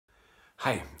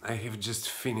Hi, I have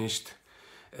just finished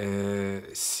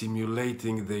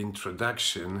simulating the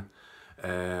introduction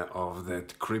of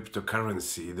that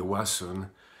cryptocurrency, the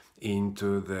WASUN,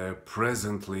 into the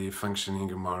presently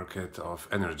functioning market of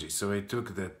energy. So I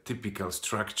took the typical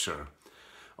structure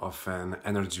of an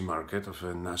energy market, of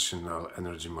a national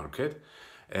energy market,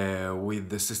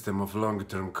 with the system of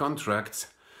long-term contracts,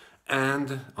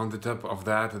 and on the top of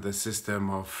that, the system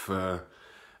of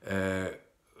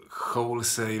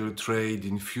wholesale trade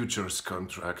in futures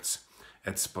contracts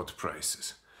at spot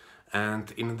prices.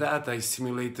 And in that I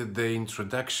simulated the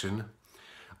introduction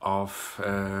of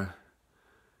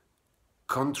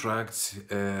contracts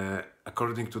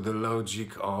according to the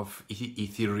logic of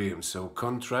Ethereum. So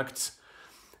contracts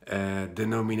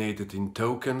denominated in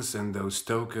tokens, and those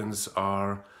tokens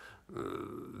are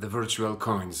the virtual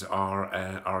coins,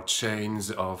 are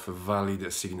chains of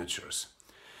valid signatures.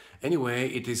 Anyway,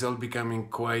 it is all becoming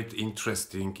quite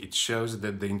interesting. It shows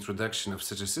that the introduction of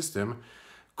such a system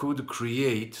could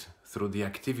create, through the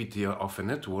activity of a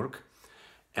network,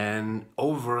 an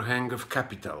overhang of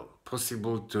capital,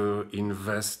 possible to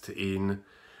invest in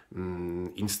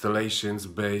installations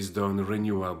based on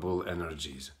renewable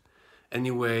energies.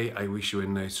 Anyway, I wish you a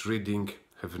nice reading.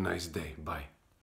 Have a nice day. Bye.